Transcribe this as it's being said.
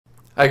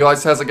Hey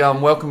guys, how's it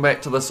going? Welcome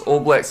back to this All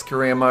Blacks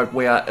career mode.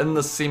 We are in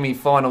the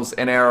semi-finals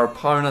and our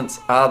opponents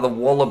are the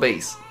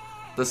Wallabies.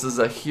 This is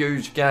a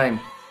huge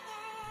game.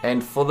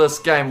 And for this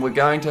game, we're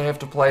going to have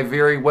to play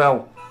very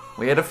well.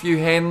 We had a few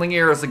handling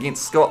errors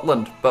against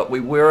Scotland, but we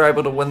were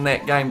able to win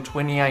that game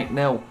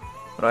 28-0.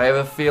 But I have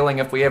a feeling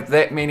if we have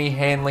that many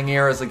handling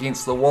errors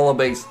against the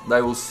Wallabies,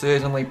 they will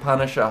certainly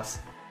punish us.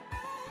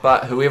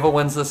 But whoever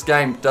wins this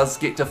game does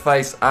get to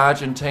face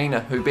Argentina,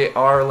 who beat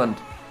Ireland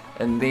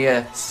in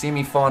their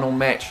semi-final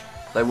match.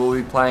 They will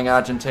be playing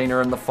Argentina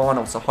in the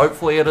final, so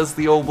hopefully it is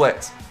the All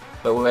Blacks,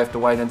 but we'll have to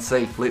wait and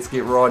see. Let's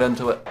get right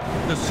into it.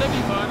 The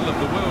semi-final of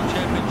the World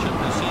Championship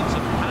has seen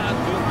some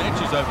hard-fought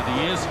matches over the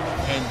years,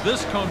 and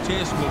this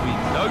contest will be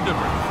no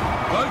different.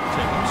 Both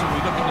teams will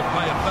be looking to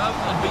play above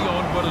and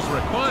beyond what is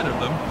required of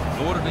them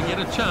in order to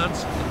get a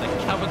chance at the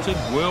coveted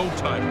world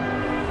title.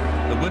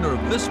 The winner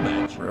of this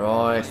match...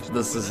 Right,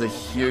 this is a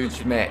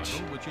huge match.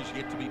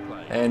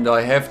 And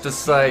I have to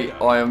say,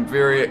 I am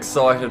very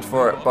excited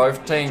for it.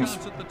 Both teams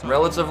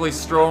relatively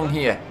strong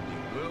here.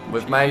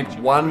 We've made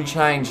one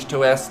change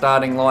to our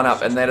starting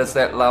lineup, and that is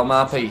that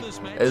Laumapi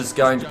is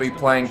going to be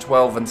playing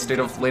 12 instead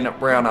of Leonard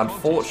Brown.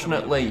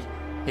 Unfortunately,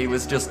 he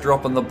was just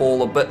dropping the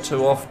ball a bit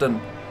too often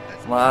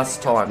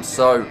last time,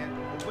 so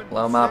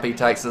Laumapi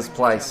takes his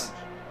place.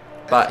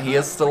 But he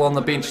is still on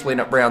the bench,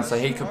 Leonard Brown, so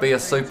he could be a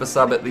super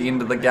sub at the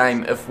end of the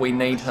game if we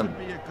need him.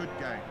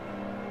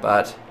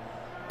 But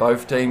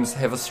both teams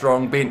have a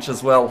strong bench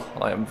as well.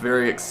 I am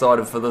very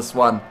excited for this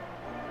one.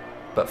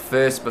 But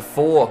first,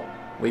 before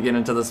we get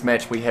into this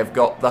match, we have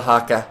got the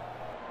haka.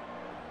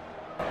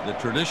 The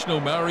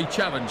traditional Maori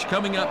challenge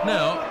coming up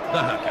now, the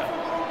haka.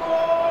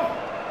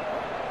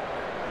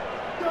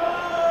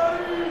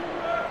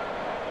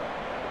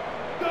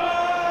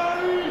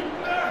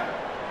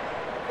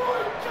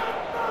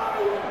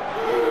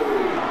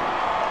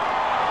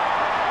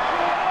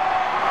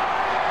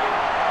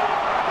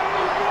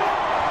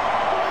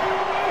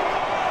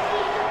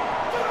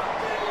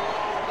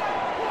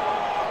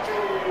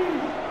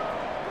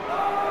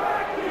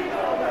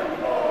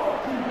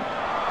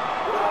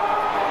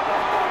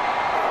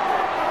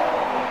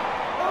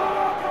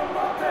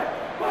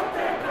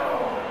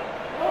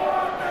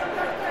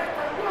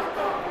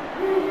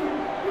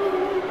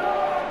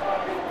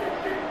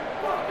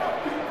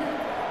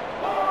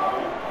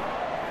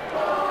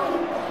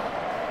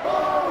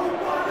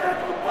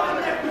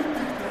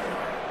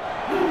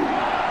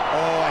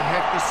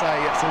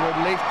 It's a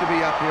relief to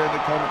be up here in the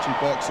commentary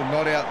box and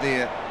not out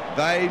there.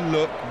 They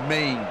look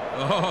mean.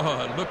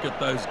 Oh, look at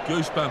those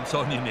goosebumps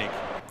on your neck.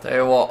 Tell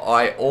you what,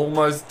 I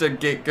almost did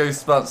get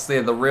goosebumps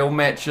there. The real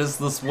match is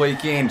this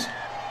weekend.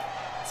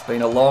 It's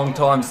been a long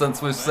time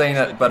since we've seen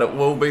it, but it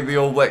will be the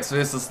All Blacks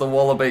versus the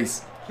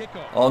Wallabies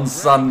on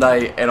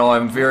Sunday, and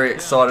I'm very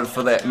excited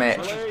for that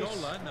match.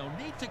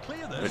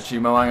 Richie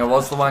Mo'unga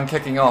was the one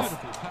kicking off.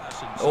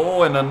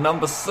 Oh, and a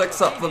number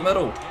 6 up the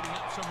middle.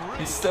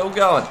 He's still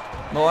going.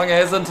 Mo'unga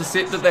has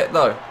intercepted that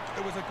though.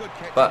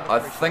 But I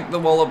think the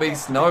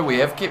Wallabies, no, we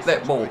have kept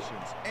that ball.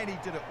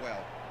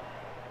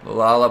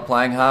 Lala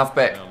playing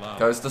halfback.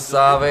 Goes to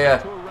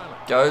Savia.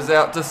 Goes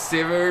out to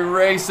Sevu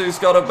Reece, who's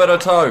got a bit of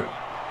toe.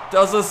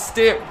 Does a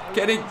step.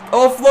 Can he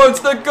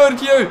offloads the good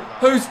Hugh?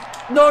 Who's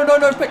no,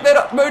 pick that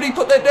up. Moody,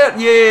 put that down.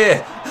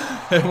 Yeah.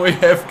 And we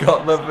have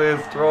got the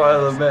first try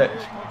of the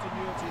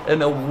match.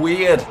 In a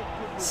weird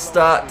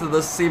start to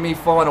the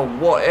semi-final.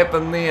 What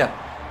happened there?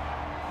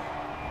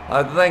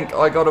 I think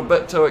I got a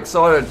bit too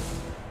excited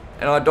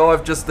and I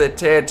dived just that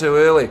tad too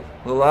early.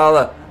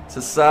 Lala to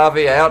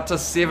Savia, out to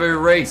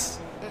Sevu Reece,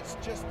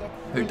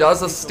 who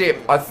does a step.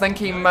 I think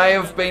he may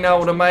have been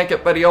able to make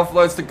it, but he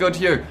offloads to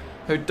Goodhue,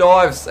 who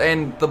dives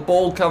and the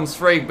ball comes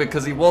free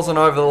because he wasn't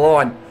over the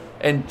line,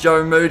 and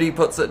Joe Moody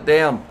puts it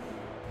down.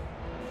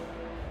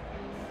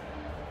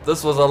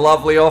 This was a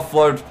lovely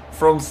offload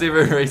from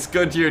Sevu Reece.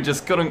 Goodhue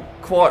just couldn't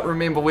quite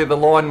remember where the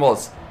line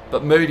was,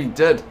 but Moody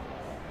did.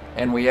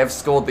 And we have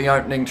scored the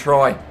opening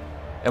try.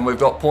 And we've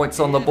got points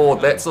on the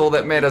board. That's all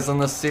that matters in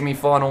this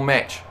semi-final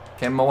match.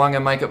 Can Mo'unga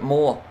make it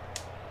more?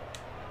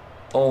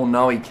 Oh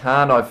no, he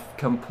can't. I've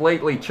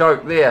completely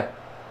choked there.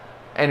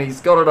 And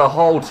he's got it a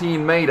whole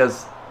 10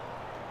 metres.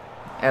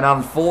 And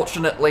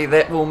unfortunately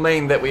that will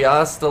mean that we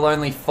are still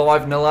only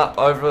 5-0 up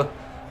over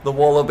the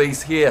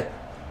Wallabies here.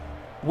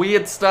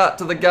 Weird start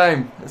to the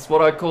game is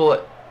what I call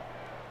it.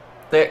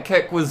 That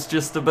kick was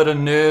just a bit of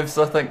nerves,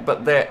 I think,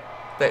 but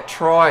that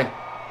try...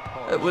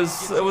 It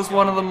was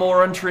one of the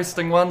more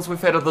interesting ones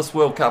we've had of this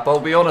World Cup, I'll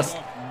be honest.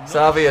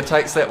 Savia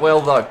takes that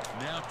well though.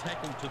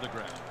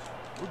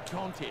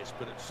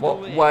 What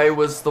way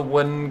was the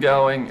wind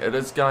going? It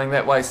is going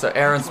that way, so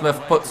Aaron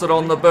Smith puts it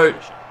on the boot.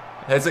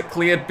 Has it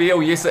cleared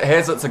Beale? Yes it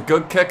has. It's a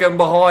good kick in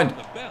behind.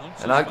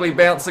 An ugly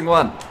bouncing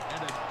one.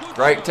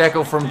 Great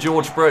tackle from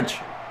George Bridge.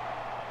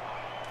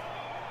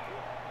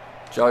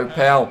 Joe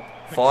Powell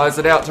fires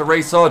it out to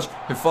Reece Hodge,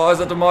 who fires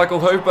it to Michael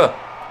Hooper.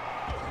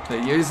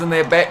 They're using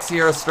their backs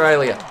here,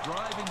 Australia.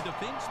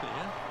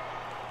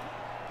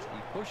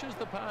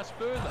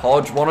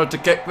 Hodge wanted to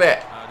kick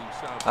that.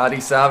 Ardie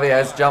Savia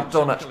has jumped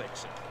on it.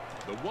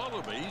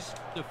 Wallabies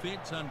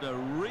defence under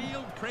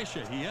real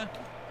pressure here.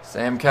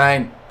 Sam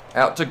Cane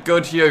out to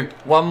Goodhue.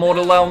 One more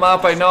to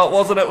Laumape. No, it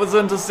wasn't. It was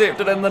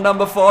intercepted, and the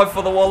number 5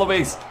 for the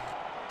Wallabies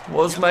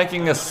was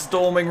making a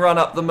storming run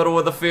up the middle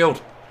of the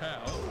field.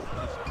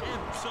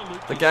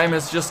 The game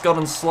has just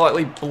gotten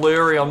slightly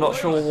blurry. I'm not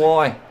sure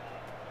why.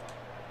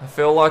 I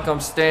feel like I'm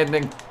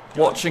standing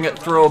watching it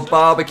through a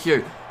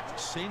barbecue.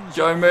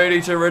 Joe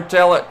Moody to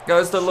Retallick.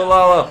 Goes to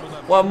Lulala.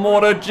 One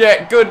more to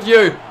Jack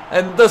Goodhue.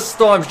 And this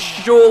time,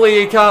 surely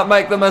he can't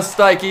make the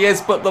mistake. He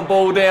has put the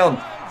ball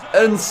down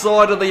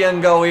inside of the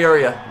in-goal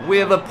area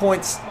where the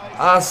points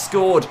are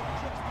scored.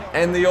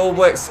 And the All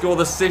Blacks score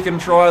the second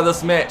try of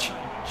this match.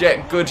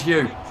 Jack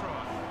Goodhue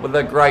with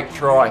a great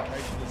try.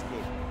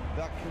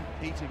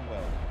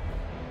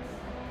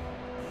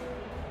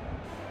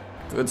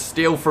 Good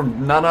steal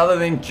from none other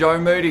than Joe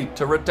Moody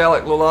to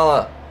Retallick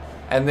Lulala.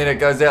 And then it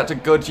goes out to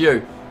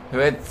Goodhue, who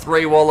had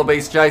 3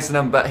 Wallabies chasing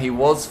him, but he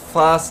was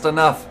fast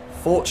enough,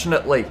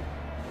 fortunately.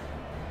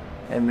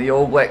 And the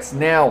All Blacks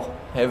now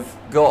have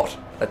got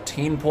a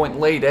 10-point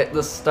lead at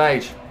this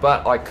stage,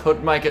 but I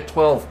could make it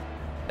 12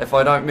 if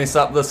I don't mess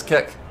up this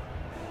kick,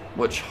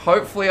 which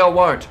hopefully I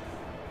won't.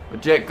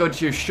 But Jack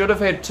Goodhue should have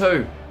had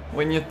 2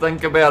 when you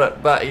think about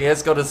it, but he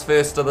has got his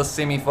first of the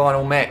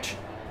semi-final match.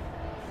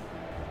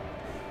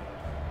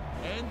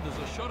 And there's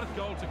a shot at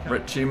goal to come.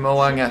 Richie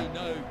Mo'unga.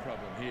 No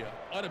problem here.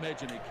 I'd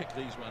imagine he kicked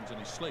these ones in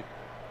his sleep.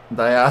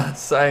 They are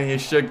saying you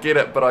should get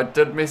it, but I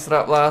did mess it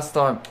up last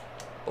time.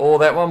 Oh,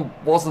 that one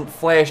wasn't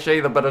flash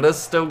either, but it is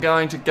still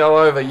going to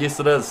go over. Yes,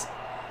 it is.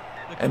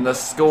 And the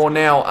score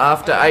now,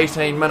 after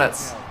 18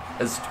 minutes,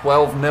 is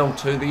 12-0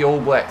 to the All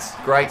Blacks.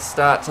 Great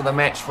start to the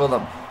match for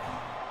them.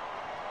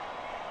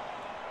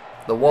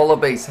 The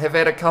Wallabies have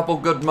had a couple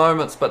good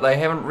moments, but they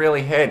haven't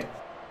really had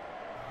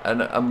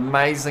an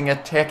amazing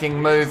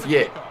attacking move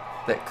yet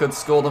that could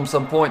score them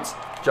some points.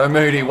 Joe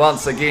Moody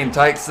once again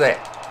takes that.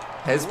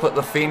 Has put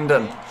the fend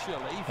in.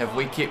 Have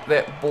we kept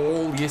that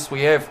ball? Yes,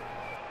 we have.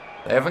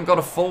 They haven't got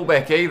a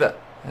fullback either,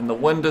 and the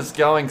wind is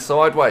going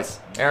sideways.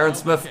 Aaron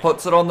Smith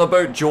puts it on the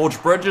boot.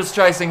 George Bridges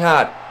chasing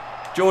hard.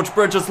 George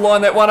Bridges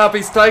lined that one up.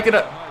 He's taken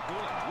it.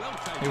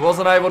 He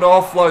wasn't able to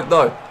offload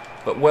though,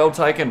 but well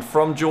taken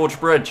from George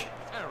Bridge.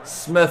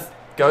 Smith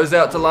goes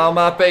out to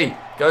Laumape.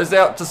 Goes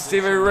out to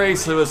Sevu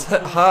Reece, who is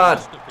hit hard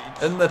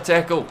in the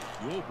tackle.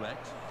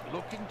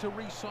 Looking to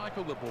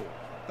recycle the ball.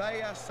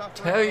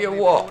 Tell you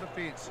what,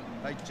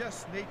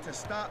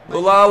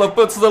 Lulala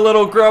puts the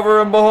little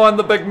grubber in behind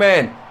the big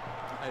man.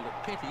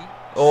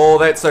 Oh,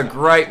 that's a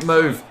great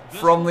move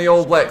from the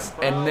All Blacks,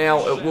 and now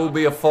it will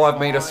be a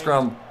 5-metre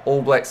scrum.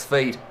 All Blacks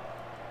feed.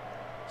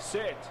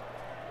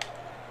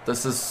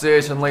 This is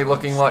certainly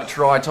looking like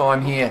try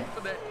time here.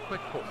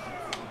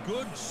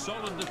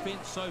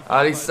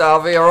 Adi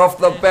Savia off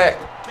the back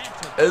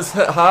is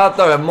hit hard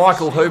though, and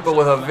Michael Hooper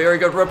with a very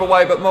good rip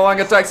away, but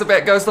Mo'unga takes it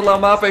back, goes to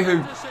Laumape,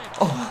 who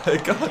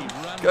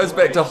goes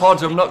back to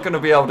Hodge. I'm not going to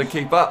be able to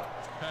keep up.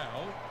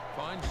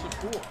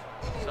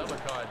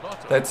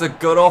 That's a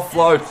good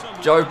offload.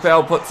 Joe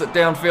Powell puts it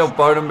downfield.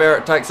 Bowden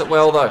Barrett takes it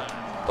well though.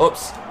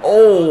 Oops.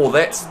 Oh,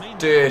 that's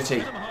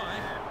dirty.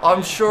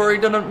 I'm sure he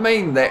didn't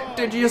mean that.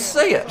 Did you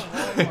see it?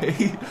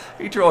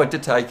 he tried to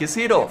take his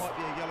head off.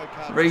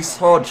 Reece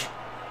Hodge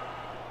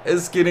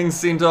is getting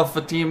sent off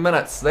for 10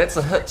 minutes. That's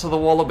a hit to the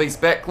Wallabies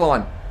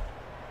backline.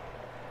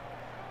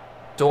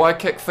 Do I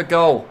kick for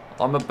goal?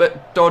 I'm a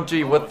bit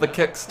dodgy with the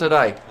kicks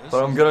today,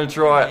 but I'm going to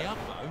try it.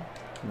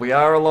 We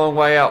are a long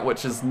way out,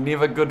 which is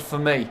never good for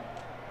me.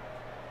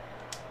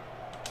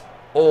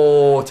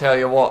 Oh, tell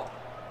you what.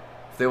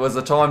 If there was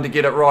a time to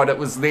get it right, it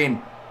was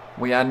then.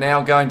 We are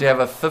now going to have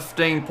a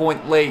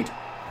 15-point lead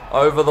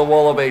over the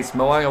Wallabies.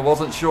 Mo'unga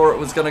wasn't sure it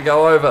was going to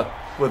go over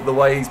with the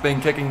way he's been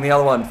kicking the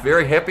other one.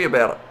 Very happy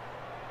about it.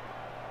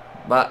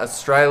 But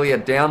Australia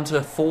down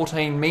to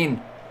 14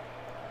 men.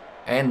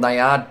 And they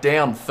are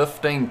down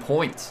 15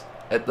 points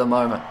at the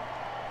moment.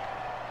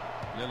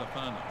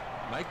 Lilifano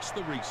makes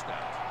the restart.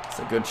 It's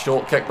a good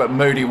short kick, but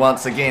Moody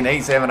once again.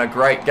 He's having a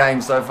great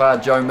game so far,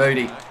 Joe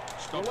Moody.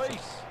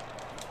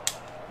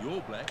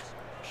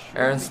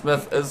 Aaron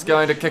Smith is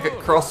going to kick it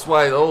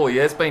crossways. Oh, he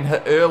has been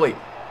hit early.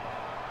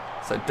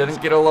 So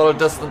didn't get a lot of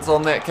distance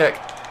on that kick.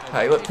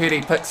 Haylett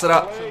Petty picks it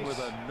up.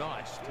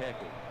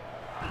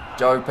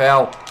 Joe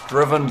Powell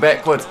driven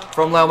backwards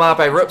from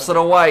Laumape, rips it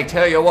away.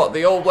 Tell you what,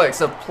 the All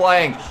Blacks are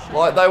playing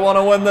like they want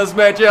to win this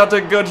match out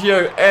to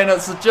Goodhue, and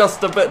it's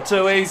just a bit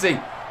too easy.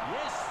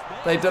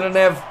 They didn't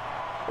have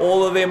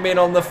all of their men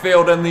on the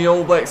field, and the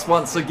All Blacks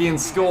once again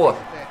score.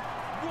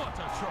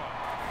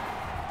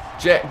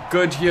 Jack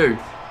Goodhue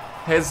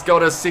has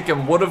got a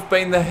second, would have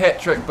been the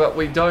hat-trick, but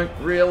we don't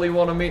really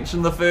want to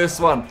mention the first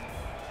one.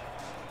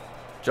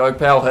 Joe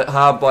Powell hit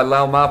hard by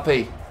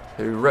Laumape,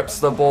 who rips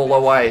the ball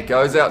away.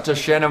 Goes out to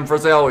Shannon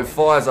Frizzell, who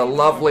fires a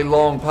lovely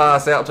long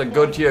pass out to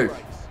Goodhue.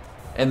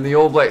 And the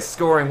All Blacks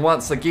scoring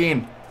once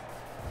again.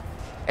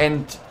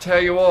 And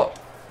tell you what,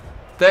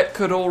 that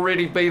could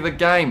already be the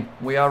game.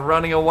 We are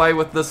running away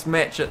with this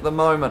match at the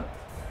moment.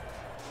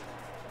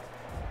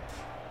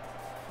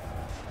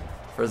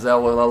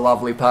 Frizzell with a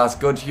lovely pass.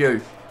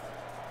 Goodhue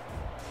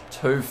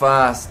Too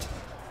fast.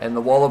 And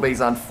the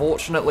Wallabies,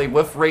 unfortunately,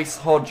 with Reece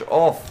Hodge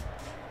off,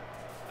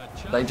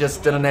 they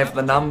just didn't have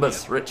the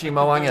numbers. Richie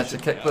Mo'unga to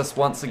kick this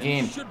once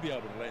again. Should be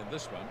able to land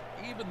this one,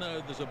 even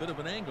though there's a bit of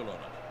an angle on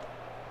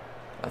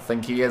it. I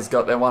think he has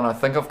got that one. I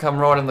think I've come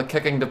right in the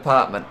kicking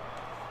department.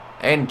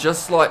 And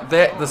just like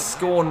that, the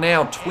score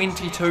now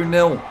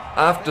 22-0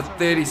 after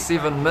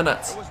 37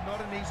 minutes. It was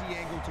not an easy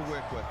angle to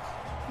work with.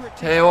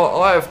 Tell you what,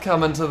 I have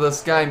come into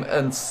this game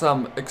in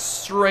some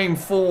extreme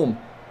form.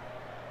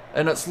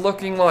 And it's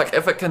looking like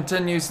if it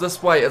continues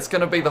this way, it's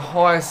going to be the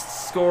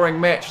highest scoring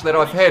match that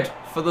I've had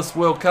for this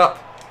World Cup.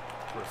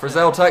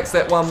 Frizzell takes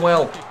that one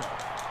well.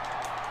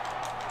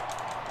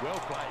 Well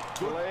played.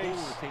 Good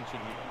ball retention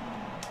here.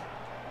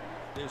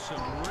 There's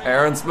some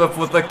Aaron Smith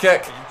with the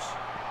kick.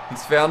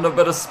 He's found a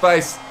bit of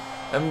space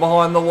in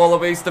behind the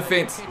Wallabies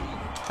defence.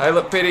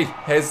 Haylett Petty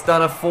has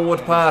done a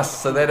forward pass,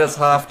 so that is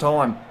half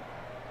time.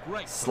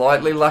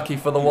 Slightly lucky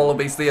for the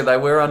Wallabies there. They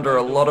were under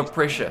a lot of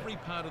pressure. every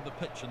part of the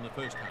pitch in the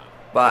first half.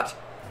 But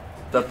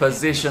the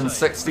possession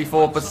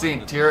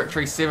 64%,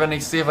 territory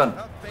 77.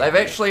 They've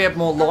actually had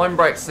more line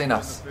breaks than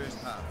us.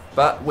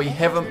 But we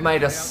haven't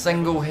made a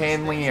single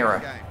handling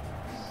error.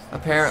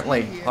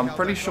 Apparently, I'm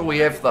pretty sure we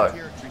have though.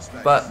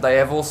 But they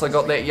have also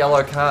got that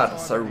yellow card,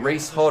 so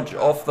Reece Hodge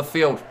off the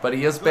field, but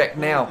he is back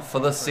now for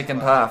the second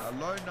half.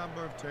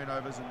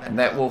 And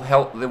that will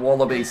help the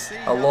Wallabies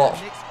a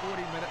lot.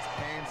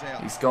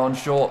 He's gone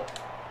short.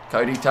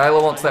 Cody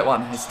Taylor wants that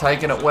one, he's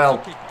taken it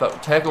well,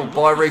 but tackled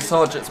by Reece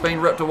Hodge, it's been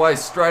ripped away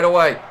straight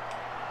away.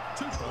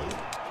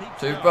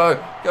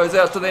 Tupou goes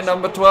out to their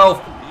number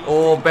 12.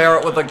 Oh,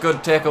 Barrett with a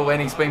good tackle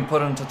and he's been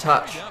put into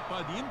touch.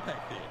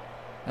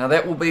 Now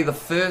that will be the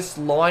first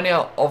line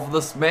out of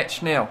this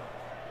match now.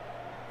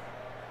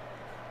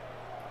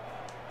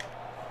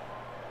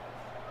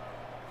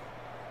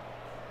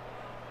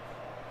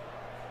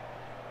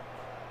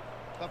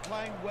 They're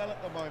playing well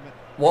at the moment.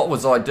 What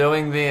was I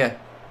doing there?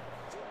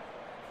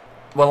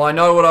 Well, I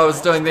know what I was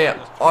doing there.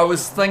 I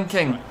was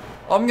thinking,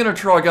 I'm going to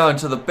try going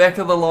to the back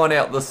of the line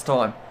out this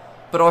time.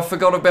 But I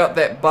forgot about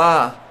that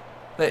bar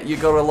that you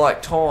got to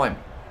like time.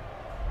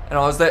 And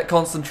I was that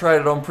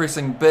concentrated on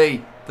pressing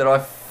B that I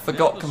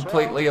forgot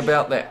completely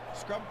about that.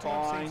 Scrum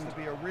time seems to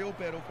be a real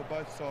battle for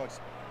both sides.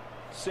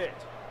 Set.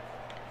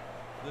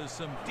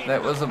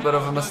 That was a bit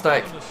of a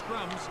mistake.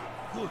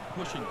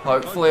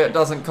 Hopefully it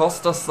doesn't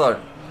cost us though.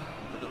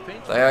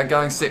 They are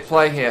going set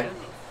play here.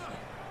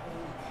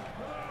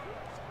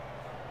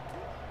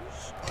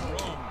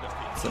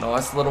 It's a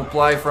nice little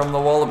play from the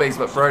Wallabies,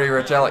 but Brodie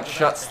Retallick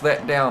shuts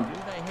that down. Do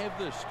they have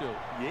this still?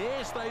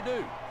 Yes, they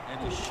do.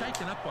 And he's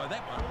shaken up by that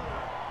one.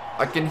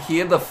 I can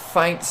hear the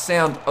faint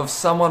sound of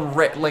someone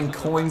rattling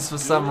coins for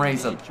some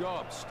reason.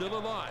 Still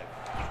alive.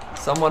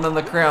 Someone in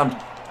the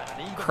crowd.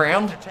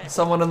 Crowned?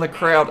 Someone in the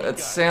crowd, it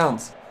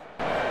sounds.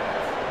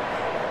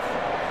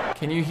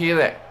 Can you hear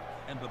that?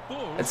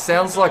 It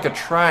sounds like a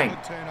train.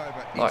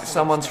 Like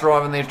someone's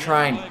driving their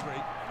train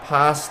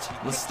past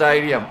the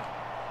stadium.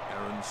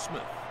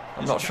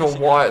 I'm not sure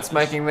why it's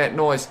making that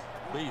noise,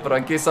 but I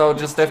guess I'll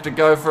just have to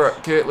go for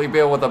it. Kirtley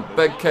Beale with a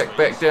big kick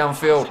back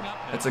downfield.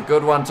 It's a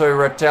good one too.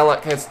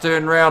 Retallick has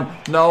turned round.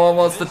 No one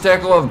wants to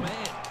tackle him.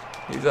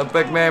 He's a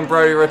big man,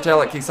 Brodie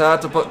Retallick. He's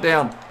hard to put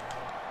down.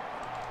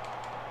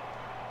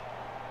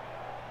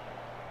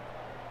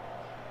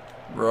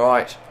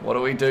 Right, what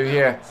do we do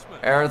here?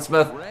 Aaron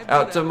Smith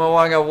out to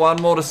Mo'unga. One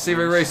more to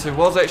Sevu Reece, who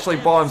was actually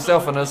by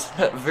himself and is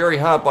hit very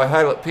hard by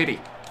Haylett Petty.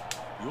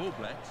 Your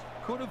Blacks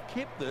could have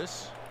kept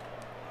this.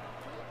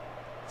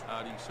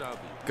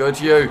 Good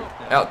you.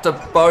 Out to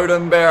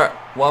Bowden Barrett.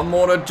 One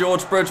more to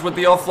George Bridge with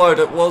the offload.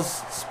 It was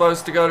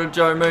supposed to go to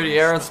Joe Moody.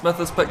 Aaron Smith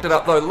has picked it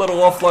up though. Little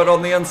offload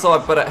on the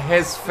inside, but it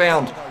has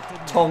found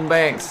Tom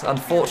Banks,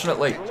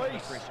 unfortunately.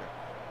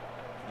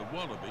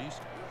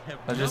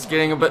 They're just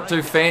getting a bit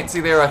too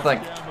fancy there, I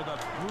think.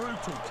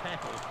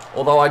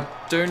 Although I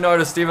do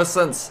notice ever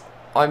since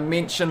I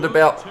mentioned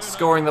about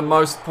scoring the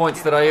most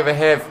points that I ever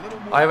have,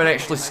 I haven't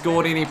actually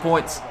scored any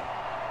points.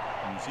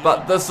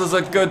 But this is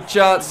a good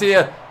chance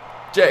here.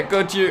 Jack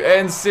Goodhue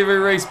and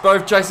Sevu Reece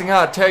both chasing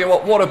hard. Tell you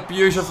what a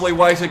beautifully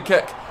weighted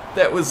kick.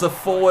 That was a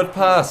forward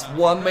pass,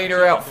 1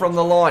 metre out from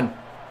the line.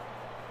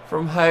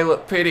 From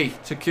Haylett Petty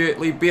to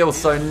Kirtley Beale.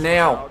 So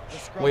now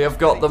we have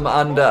got them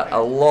under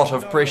a lot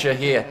of pressure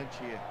here.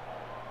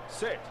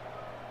 Set.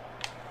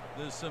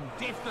 There's some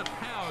definite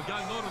power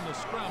going on in the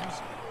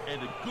scrums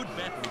and a good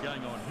battle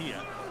going on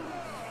here.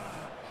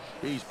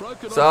 He's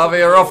broken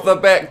Xavier off the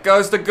back,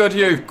 goes to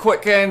Goodhue.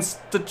 Quick hands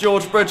to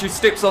George Bridge, who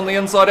steps on the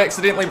inside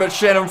accidentally, but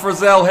Shannon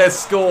Frizzell has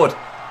scored.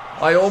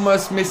 I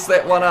almost messed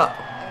that one up.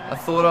 I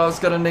thought I was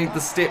going to need the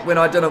step when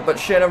I didn't, but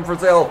Shannon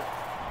Frizzell,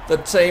 the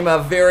team are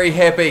very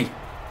happy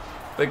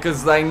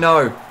because they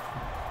know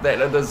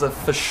that it is a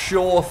for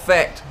sure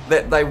fact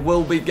that they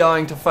will be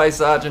going to face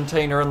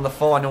Argentina in the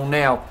final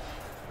now.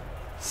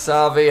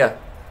 Xavier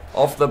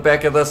off the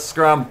back of this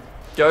scrum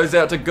goes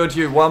out to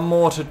Goodhue. One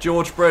more to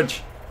George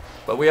Bridge.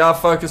 But we are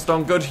focused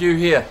on Goodhue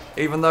here,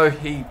 even though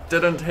he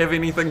didn't have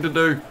anything to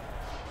do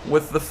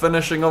with the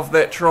finishing of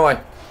that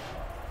try.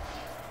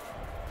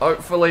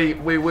 Hopefully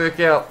we work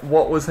out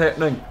what was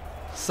happening.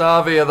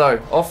 Savia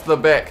though, off the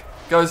back,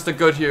 goes to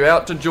Goodhue,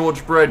 out to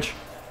George Bridge,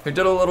 who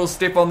did a little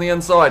step on the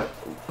inside.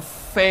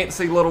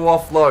 Fancy little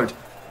offload.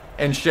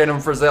 And Shannon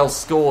Frizzell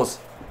scores.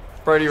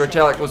 Brody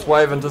Retallick was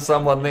waving to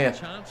someone there.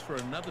 Chance for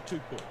another 2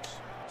 points.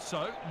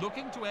 So,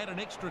 looking to add an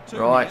extra 2.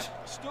 Right. Here.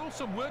 Still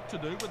some work to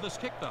do with this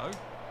kick though.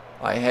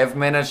 I have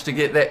managed to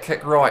get that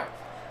kick right.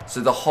 So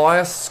the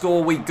highest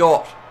score we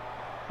got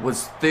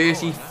was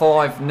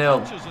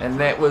 35-0, and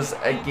that was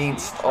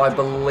against, I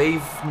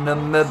believe,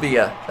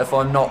 Namibia, if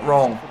I'm not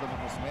wrong.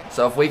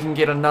 So if we can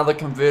get another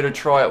converted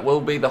try, it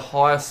will be the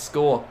highest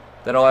score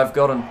that I've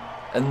gotten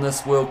in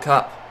this World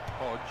Cup.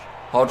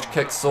 Hodge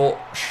kicks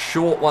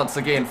short once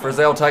again.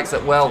 Frizzell takes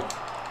it well.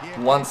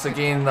 Once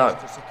again though.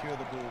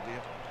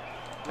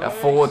 Our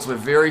forwards were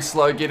very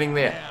slow getting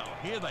there.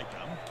 Here they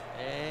come.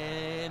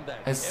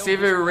 Has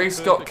Sevu Reece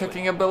got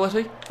kicking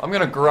ability? I'm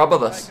going to grubber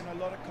this.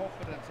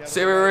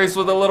 Sevu Reece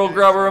with a little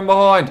grubber in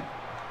behind.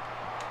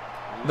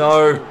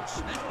 No.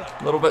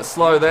 A little bit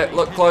slow. That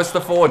looked close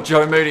to forward.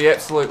 Joe Moody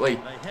absolutely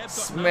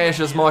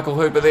smashes Michael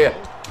Hooper there.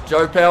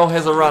 Joe Powell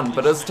has a run,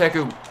 but is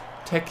tackled.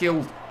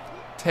 Can't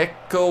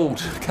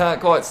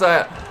quite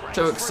say it.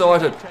 Too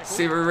excited.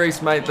 Sevu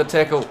Reece made the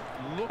tackle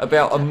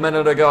about a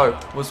minute ago,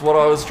 was what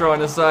I was trying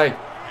to say.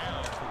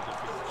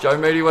 Joe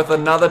Moody with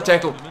another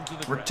tackle.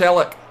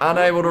 Retallick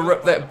unable to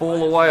rip that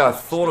ball away. I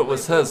thought it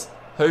was his.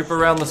 Hooper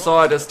around the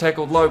side has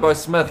tackled Lobo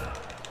Smith.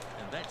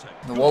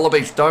 The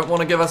Wallabies don't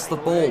want to give us the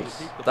ball.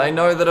 They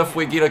know that if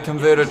we get a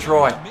converted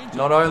try,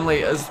 not only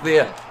is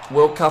their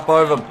World Cup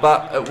over,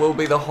 but it will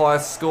be the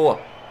highest score.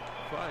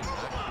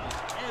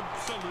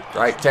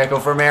 Great tackle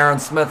from Aaron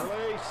Smith.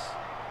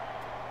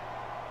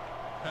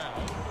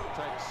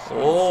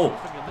 Oh,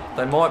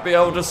 they might be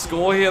able to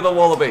score here, the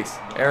Wallabies.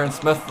 Aaron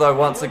Smith, though,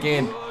 once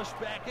again,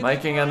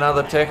 making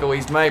another tackle.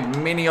 He's made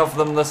many of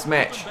them this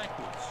match.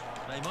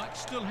 They might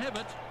still have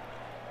it.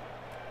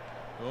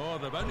 Oh,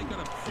 they've only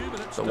got a few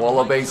minutes. The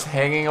Wallabies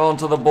hanging on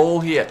to the ball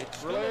here,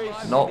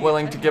 not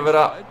willing to give it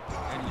up.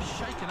 And he's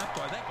shaken up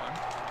by that one.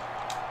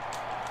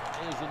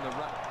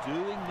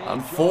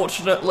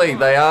 Unfortunately,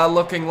 they are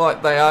looking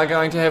like they are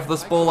going to have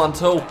this ball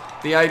until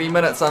the 80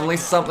 minutes,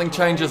 unless something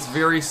changes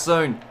very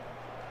soon.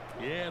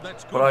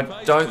 But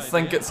I don't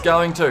think it's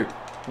going to.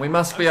 We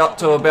must be up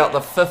to about the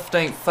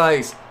 15th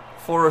phase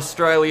for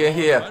Australia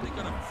here.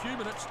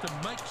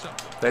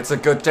 That's a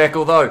good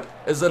tackle though.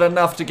 Is it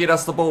enough to get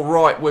us the ball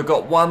right? We've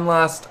got one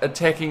last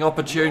attacking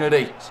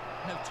opportunity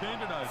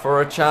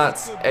for a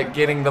chance at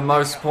getting the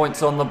most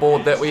points on the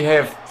board that we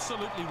have.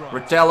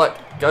 Retallick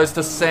goes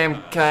to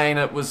Sam Cane.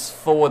 It was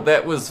forward.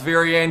 That was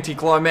very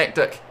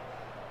anticlimactic.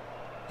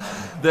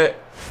 That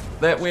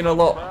went a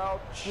lot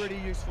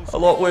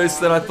worse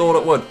than I thought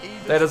it would.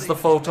 That is the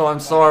full-time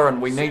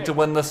siren. We need to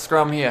win this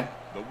scrum here.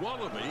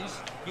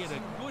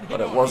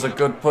 But it was a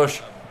good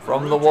push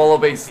from the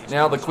Wallabies.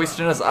 Now the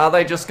question is, are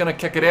they just going to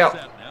kick it out?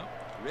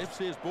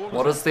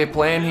 What is their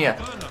plan here?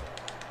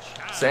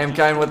 Sam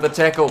Cane with the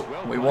tackle.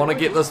 We want to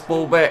get this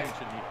ball back.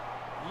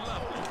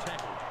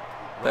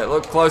 That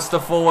looked close to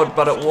forward,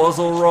 but it was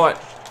alright.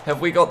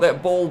 Have we got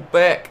that ball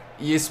back?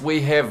 Yes,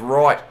 we have.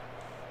 Right.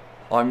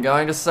 I'm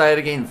going to say it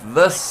again.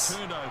 This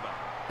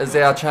is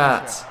our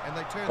chance.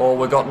 Oh,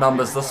 we've got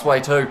numbers this way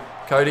too.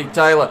 Cody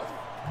Taylor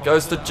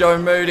goes to Joe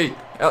Moody.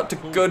 Out to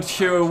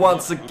Goodhue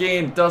once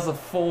again. Does a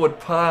forward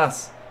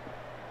pass.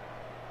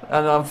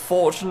 And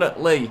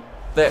unfortunately,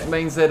 that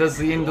means that is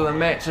the end of the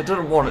match. I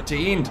didn't want it to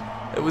end.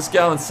 It was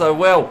going so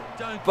well.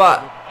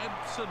 But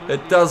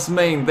it does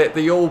mean that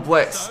the All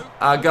Blacks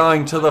are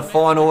going to the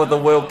final of the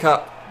World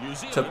Cup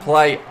to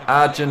play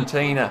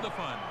Argentina.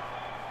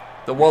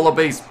 The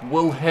Wallabies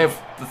will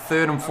have the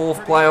third and fourth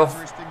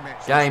playoff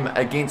game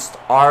against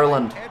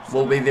Ireland.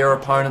 Will be their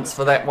opponents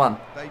for that one.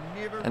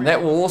 And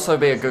that will also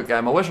be a good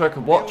game. I wish I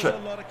could watch it,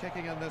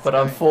 but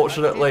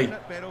unfortunately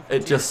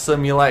it just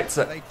simulates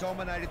it.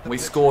 We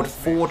scored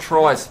 4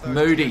 tries.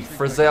 Moody,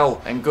 Frizzell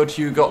and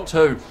Goodhue got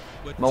 2.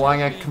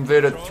 Moanga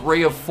converted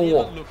 3 of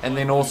 4 and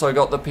then also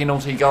got the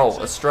penalty goal.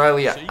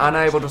 Australia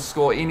unable to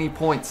score any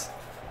points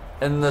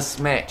in this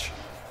match.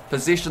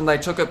 Possession, they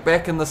took it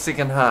back in the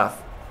second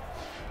half.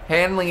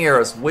 Handling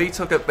errors, we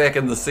took it back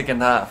in the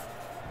second half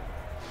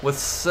with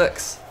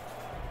 6.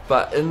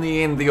 But in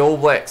the end, the All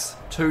Blacks,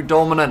 too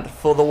dominant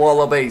for the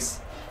Wallabies.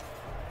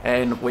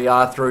 And we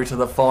are through to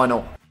the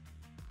final.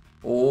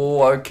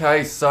 Oh,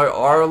 okay, so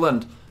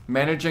Ireland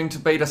managing to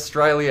beat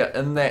Australia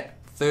in that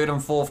third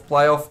and fourth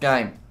playoff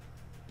game.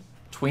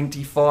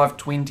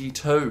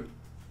 25-22.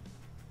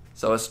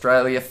 So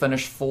Australia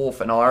finished 4th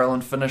and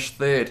Ireland finished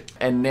 3rd.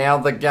 And now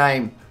the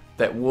game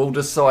that will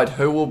decide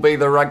who will be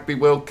the Rugby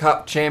World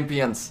Cup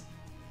champions.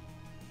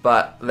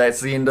 But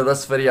that's the end of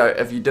this video.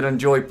 If you did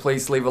enjoy,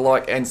 please leave a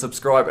like and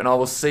subscribe, and I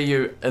will see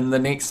you in the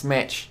next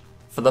match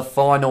for the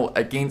final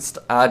against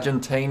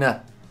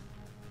Argentina.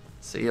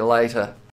 See you later.